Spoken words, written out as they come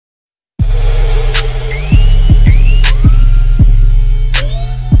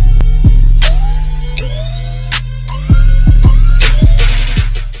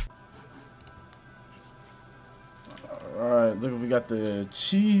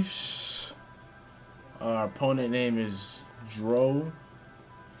Chiefs. Our opponent name is Dro.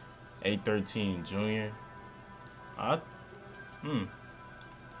 813 Junior.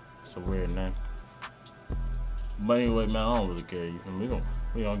 It's a weird name. But anyway, man, I don't really care. You feel me?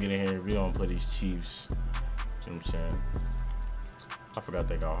 We gonna get in here. We gonna play these Chiefs. You know what I'm saying? I forgot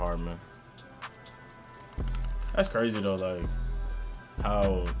they got Hardman. That's crazy though. Like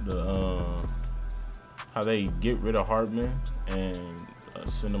how how they get rid of Hardman and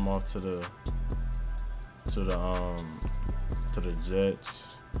send him off to the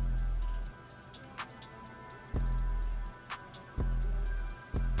Jets.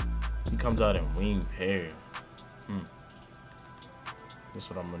 He comes out in wing pair. That's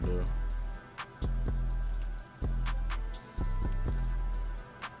what I'm gonna do.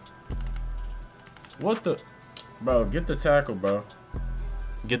 What the, bro? Get the tackle, bro.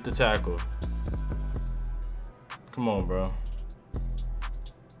 Get the tackle. Come on, bro.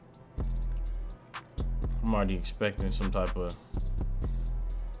 I'm already expecting some type of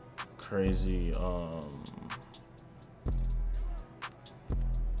crazy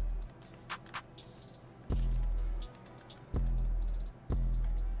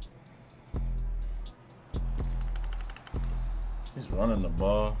he's running the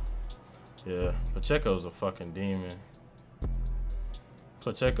ball. Yeah, Pacheco's a fucking demon.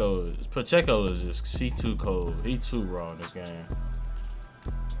 Pacheco is just, he too cold. He too raw in this game.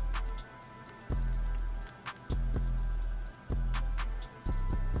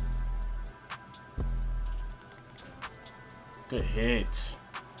 Good hit.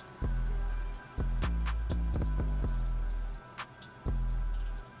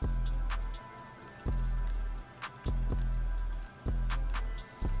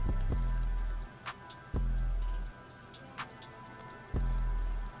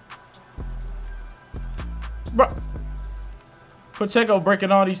 Bro, Pacheco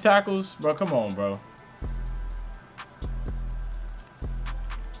breaking all these tackles, bro. Come on, bro.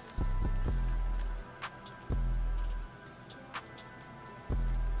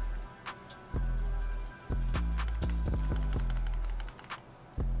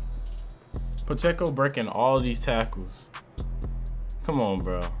 Pacheco breaking all these tackles. Come on,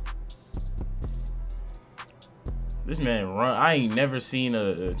 bro. This man run. I ain't never seen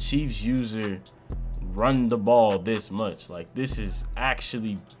a Chiefs user run the ball this much. Like, this is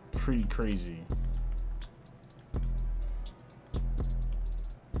actually pretty crazy.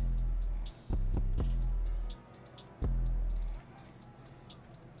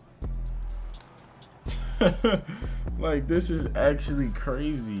 Like, this is actually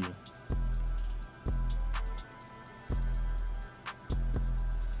crazy.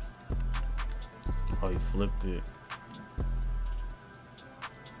 Oh, he flipped it.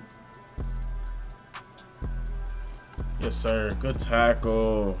 Yes, sir. Good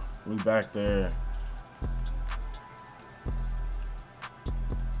tackle. We back there.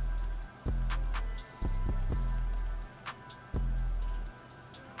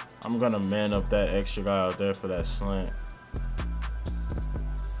 I'm gonna man up that extra guy out there for that slant.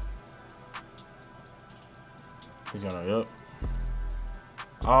 He's gonna, yup.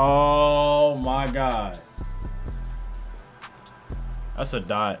 Oh my God. That's a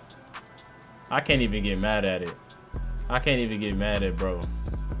dot. I can't even get mad at it. I can't even get mad at bro.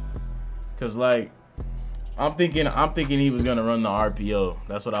 Cause like, I'm thinking he was gonna run the RPO.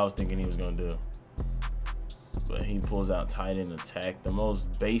 That's what I was thinking he was gonna do. But he pulls out tight end attack. The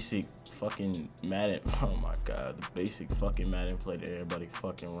most basic fucking Madden. Oh my God, the basic fucking Madden play that everybody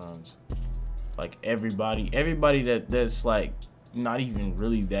fucking runs. Like everybody that's like not even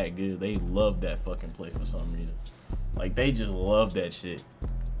really that good, they love that fucking play for some reason. Like they just love that shit.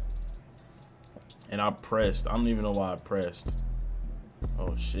 And I pressed. I don't even know why I pressed.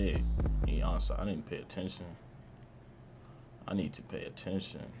 Oh shit. He onside. I didn't pay attention. I need to pay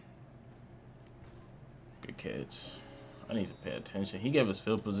attention. Good catch. I need to pay attention. He gave us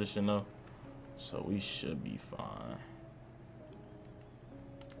field position though, so we should be fine.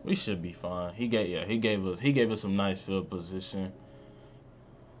 We should be fine. He gave us some nice field position.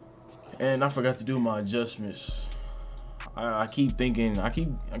 And I forgot to do my adjustments. I keep thinking I'm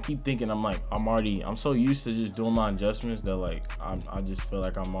so used to just doing my adjustments that like I just feel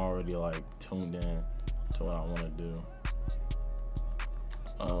like I'm already like tuned in to what I want to do.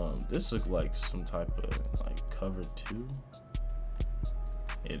 This looked like some type of like cover 2.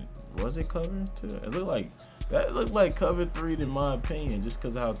 Was it cover 2? It looked like that looked like cover 3 in my opinion, just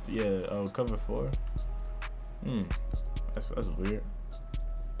because how cover 4. That's weird.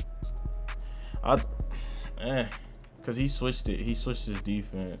 Cause he switched it. He switched his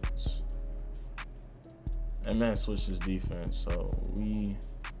defense. And man switched his defense, so we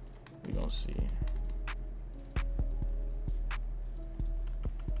gonna see.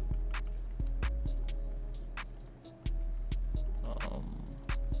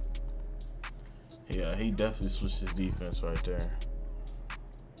 Yeah, he definitely switched his defense right there.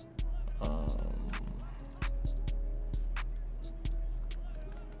 I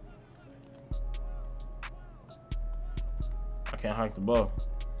can't hike the ball.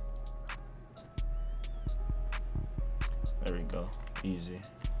 There we go. Easy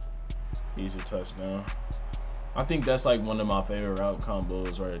touchdown. I think that's like one of my favorite route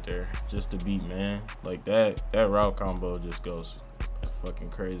combos right there. Just to beat man. Like that route combo just goes fucking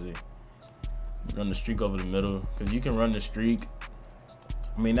crazy. Run the streak over the middle, because you can run the streak.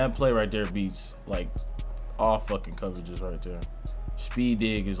 I mean, that play right there beats like all fucking coverages right there. Speed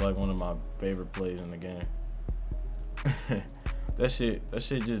dig is like one of my favorite plays in the game. that shit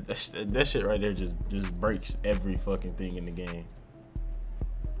right there just breaks every fucking thing in the game.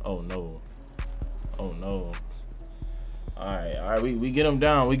 Oh no. Oh no. Alright, we get him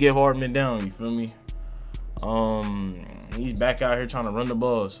down. We get Hardman down, you feel me? He's back out here trying to run the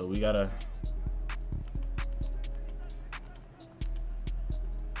ball, so we gotta.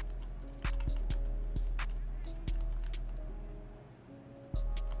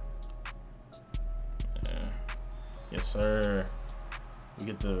 Yes, sir.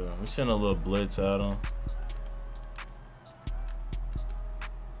 We send a little blitz at him.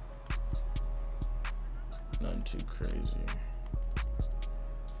 Nothing too crazy.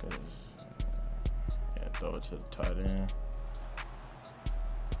 Yeah, throw it to the tight end.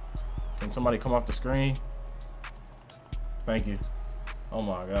 Can somebody come off the screen? Thank you. Oh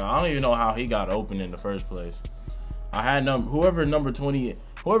my god, I don't even know how he got open in the first place. I had whoever's number 20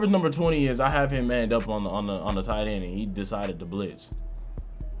 is, I have him manned up on the tight end, and he decided to blitz.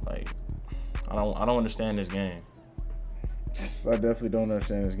 Like, I don't understand this game. I definitely don't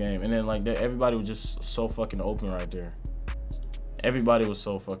understand this game. And then like everybody was just so fucking open right there. Everybody was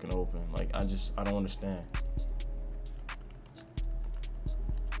so fucking open. Like I don't understand.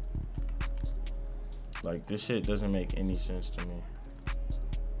 Like this shit doesn't make any sense to me.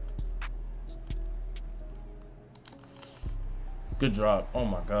 Good drop. Oh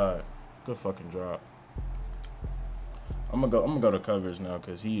my god. Good fucking drop. I'm gonna go to covers now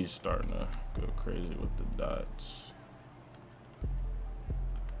because he is starting to go crazy with the dots.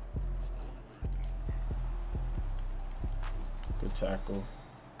 Good tackle.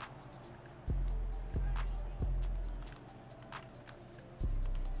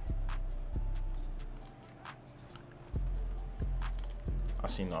 I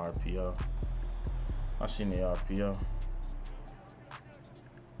seen the RPO. I seen the RPO.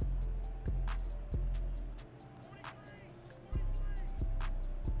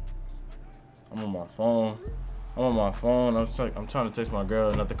 I'm on my phone. I'm trying to text my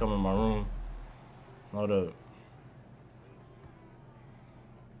girl not to come in my room. Hold up.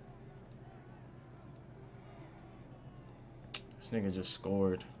 This nigga just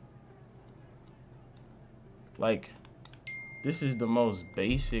scored. Like, this is the most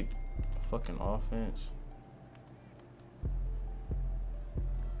basic fucking offense.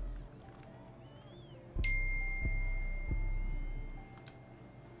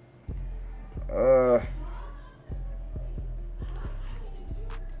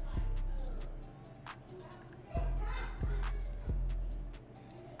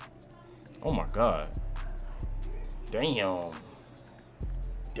 Oh my god. Damn.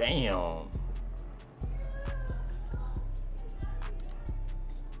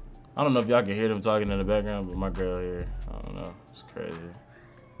 I don't know if y'all can hear them talking in the background, but my girl here, I don't know. It's crazy.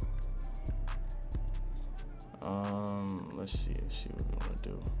 Let's see what we want to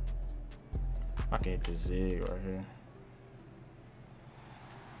do. I can hit the zig right here.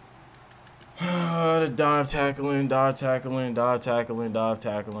 The dive tackling.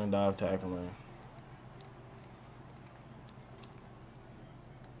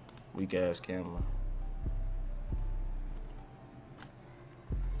 Weak ass camera.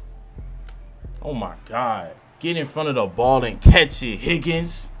 Oh my god. Get in front of the ball and catch it,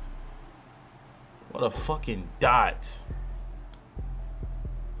 Higgins. What a fucking dot.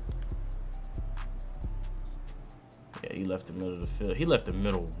 Yeah, he left the middle of the field. He left the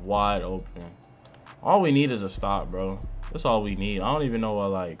middle wide open. All we need is a stop, bro. That's all we need. I don't even know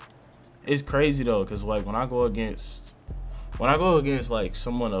what, like, it's crazy though, cause like when I go against like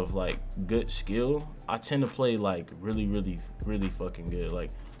someone of like good skill, I tend to play like really fucking good.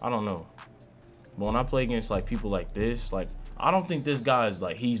 Like, I don't know. But when I play against like people like this, like I don't think this guy is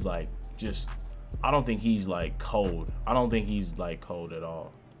like, he's like just, I don't think he's like cold. I don't think he's like cold at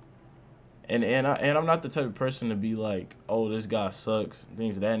all. And I'm not the type of person to be like, oh, this guy sucks,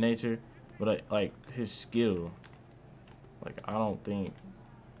 things of that nature. But like his skill, like I don't think.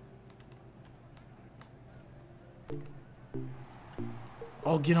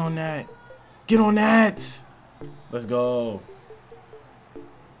 Oh, get on that. Get on that. Let's go.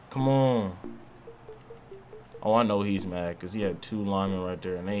 Come on. Oh, I know he's mad because he had 2 linemen right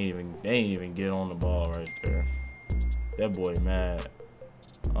there, and they ain't even get on the ball right there. That boy mad.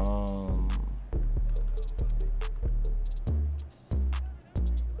 I'm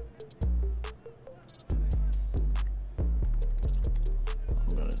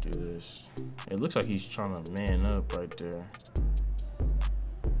gonna do this. It looks like he's trying to man up right there.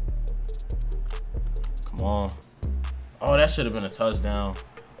 Come on. Oh, that should have been a touchdown.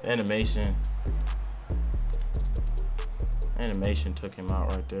 The animation took him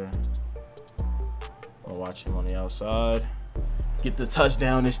out right there. I'll watch him on the outside. Get the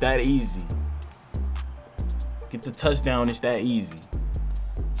touchdown, it's that easy. Get the touchdown, it's that easy.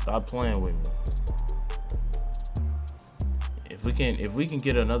 Stop playing with me. If we can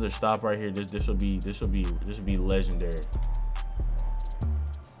get another stop right here, this will be legendary.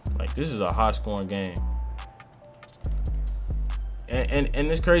 Like, this is a high scoring game.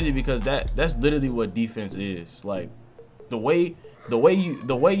 And it's crazy because that's literally what defense is. Like the way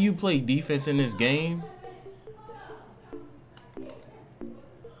you play defense in this game.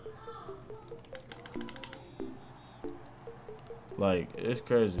 Like, it's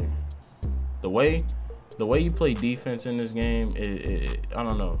crazy. The way you play defense in this game, I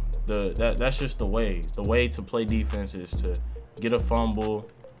don't know. That's just the way. The way to play defense is to get a fumble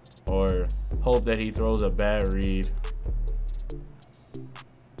or hope that he throws a bad read.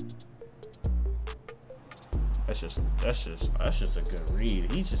 That's just a good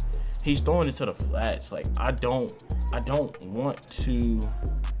read. He's throwing it to the flats. Like, I don't want to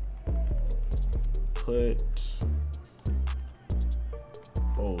put.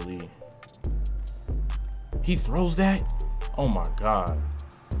 Holy. He throws that? Oh my God.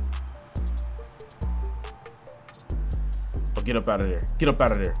 Oh, get up out of there. Get up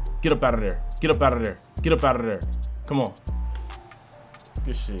out of there. Get up out of there. Get up out of there. Get up out of there. Come on.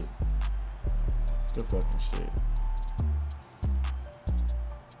 Good shit. Good fucking shit.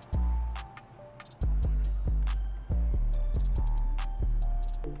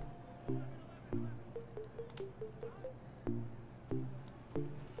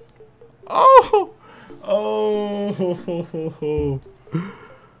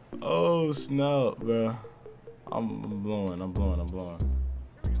 Oh snap, bro. I'm blowing.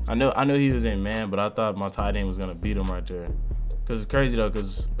 I know he was in man, but I thought my tight end was gonna beat him right there. Cause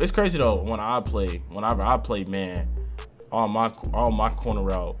it's crazy though, whenever I play man, all my corner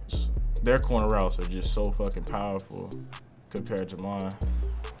routes, their corner routes are just so fucking powerful compared to mine.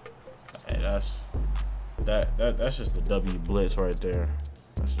 Hey, that's just a W blitz right there.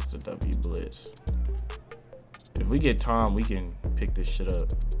 That's just a W blitz. If we get time, we can pick this shit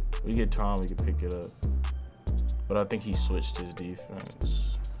up. If we get time, we can pick it up. But I think he switched his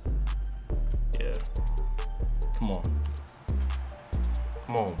defense. Yeah. Come on.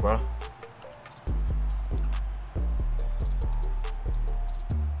 Come on, bro.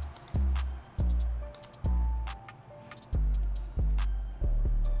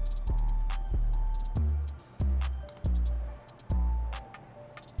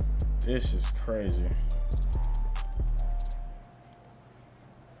 This is crazy.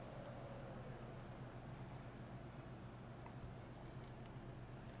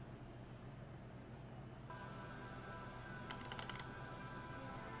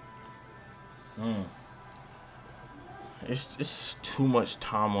 It's too much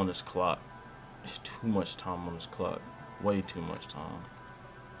time on this clock. It's too much time on this clock. Way too much time.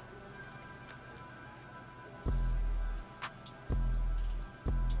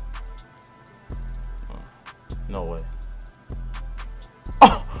 No way.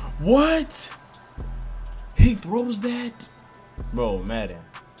 Oh, what? He throws that? Bro, Madden.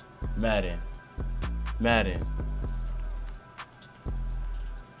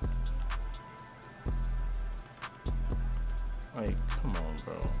 Like, come on,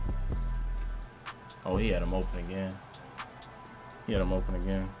 bro. Oh, he had him open again.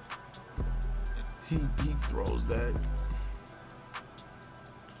 He throws that.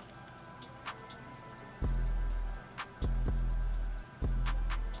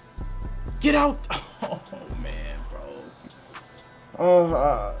 Get out! Oh man, bro. Oh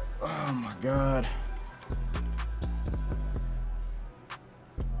my God.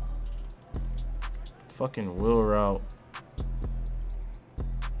 Fucking wheel route.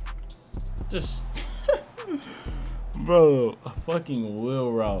 Just, bro, a fucking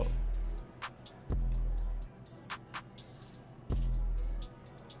wheel route.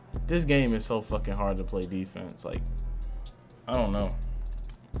 this game is so fucking hard to play defense. Like, I don't know.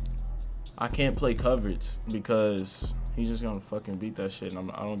 I can't play coverage because he's just gonna fucking beat that shit,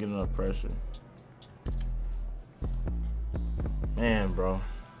 and I don't get enough pressure. Man, bro,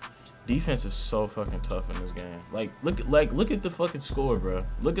 defense is so fucking tough in this game. Like, look at the fucking score, bro.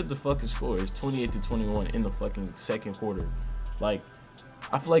 Look at the fucking score. It's 28-21 in the fucking second quarter. Like,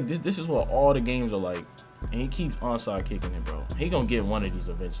 I feel like this is what all the games are like. And he keeps onside kicking it, bro. He gonna get one of these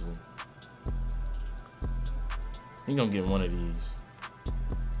eventually. He gonna get one of these.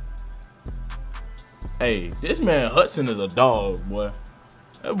 Hey, this man Hudson is a dog, boy.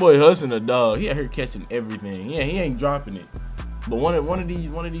 That boy Hudson a dog. He out here catching everything. Yeah, he ain't dropping it. But one of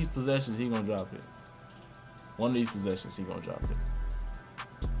these possessions, he gonna drop it. One of these possessions, he gonna drop it.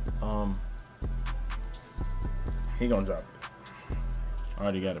 He gonna drop it. I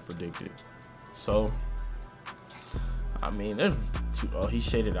already got it predicted. So, I mean, there's two. Oh, he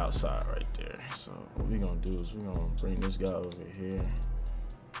shaded outside right there. So what we gonna do is we gonna bring this guy over here.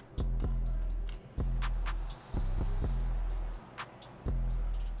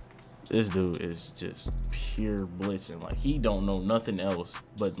 This dude is just pure blitzing. Like, he don't know nothing else,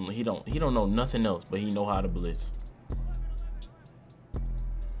 but he don't know nothing else, but he know how to blitz.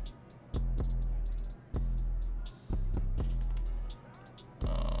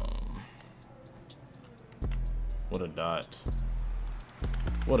 What a dot.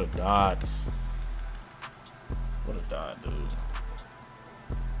 What a dot. What a dot, dude.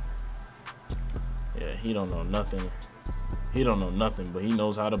 Yeah, he don't know nothing. He don't know nothing, but he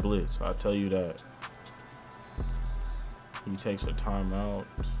knows how to blitz. I'll tell you that. He takes a timeout.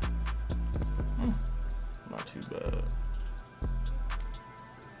 Not too bad.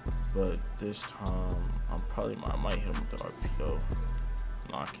 But this time, I might hit him with the RPO.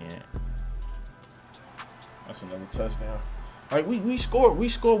 No, I can't. That's another touchdown. Like, we score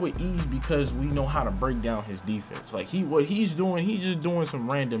with ease because we know how to break down his defense. Like, what he's doing, he's just doing some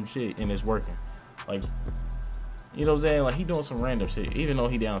random shit and it's working. Like, you know what I'm saying? Like, he doing some random shit, even though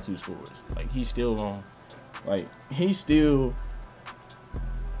he down 2 scores. Like, he's still on. Like, he's still.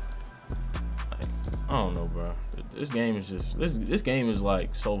 Like, I don't know, bro. This game is just this game is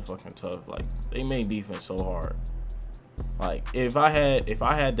like so fucking tough. Like, they made defense so hard. Like, if I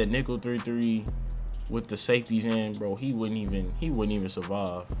had the nickel 3-3 with the safeties in, bro, he wouldn't even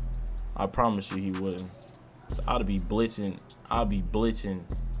survive. I promise you, he wouldn't. I'd be blitzing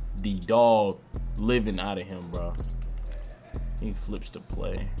the dog living out of him, bro. He flips the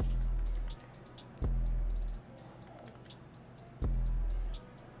play.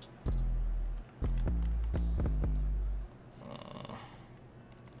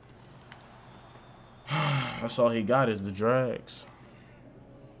 That's all he got is the drags.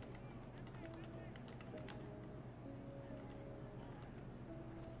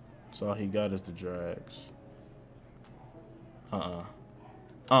 That's all he got is the drags.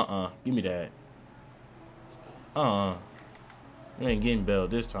 Give me that. You ain't getting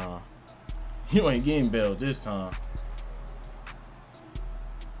bailed this time. You ain't getting bailed this time.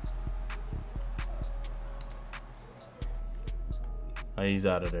 Oh, he's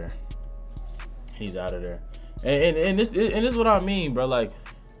out of there. He's out of there. And this is what I mean, bro. Like,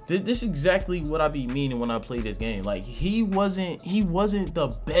 this is exactly what I be meaning when I play this game. Like, he wasn't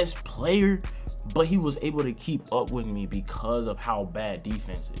the best player, but he was able to keep up with me because of how bad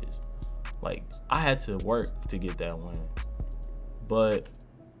defense is. Like, I had to work to get that win. But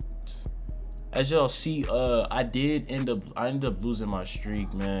as y'all see, I ended up losing my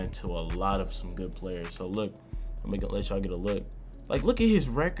streak, man, to a lot of some good players. So look, I'm gonna let y'all get a look. Like, look at his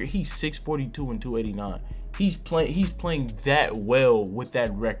record. He's 642 and 289. He's playing that well with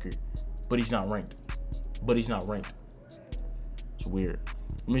that record, but he's not ranked. It's weird.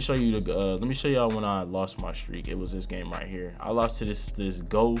 Let me show you let me show y'all when I lost my streak. It was this game right here. I lost to this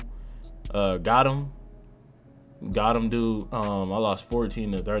go. Got him, dude. I lost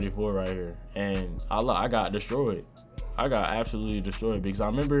 14-34 right here, and I got destroyed. I got absolutely destroyed because I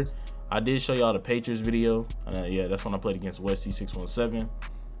remember I did show y'all the Patriots video. Yeah, that's when I played against Westy 617,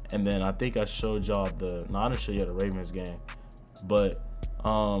 and then I think I showed y'all I didn't show y'all the Ravens game, but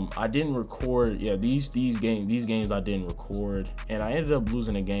I didn't record. Yeah, these games I didn't record, and I ended up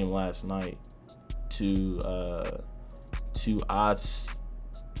losing a game last night to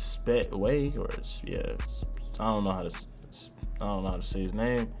Way, or yeah, I don't know how to say his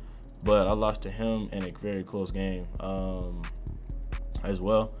name, but I lost to him in a very close game as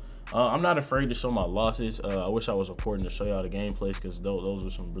well. I'm not afraid to show my losses. I wish I was recording to show y'all the gameplays because those were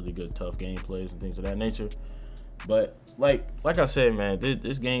some really good tough gameplays and things of that nature. But like I said, man,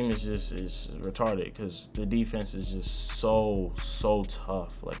 this game is retarded because the defense is just so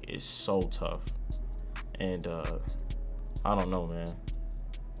tough. Like, it's so tough. And I don't know, man.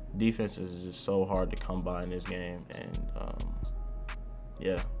 Defense is just so hard to come by in this game. And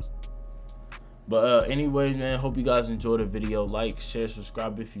yeah. But anyways, man, hope you guys enjoyed the video. Like, share,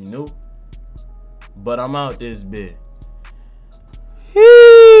 subscribe if you're new. But I'm out this bit.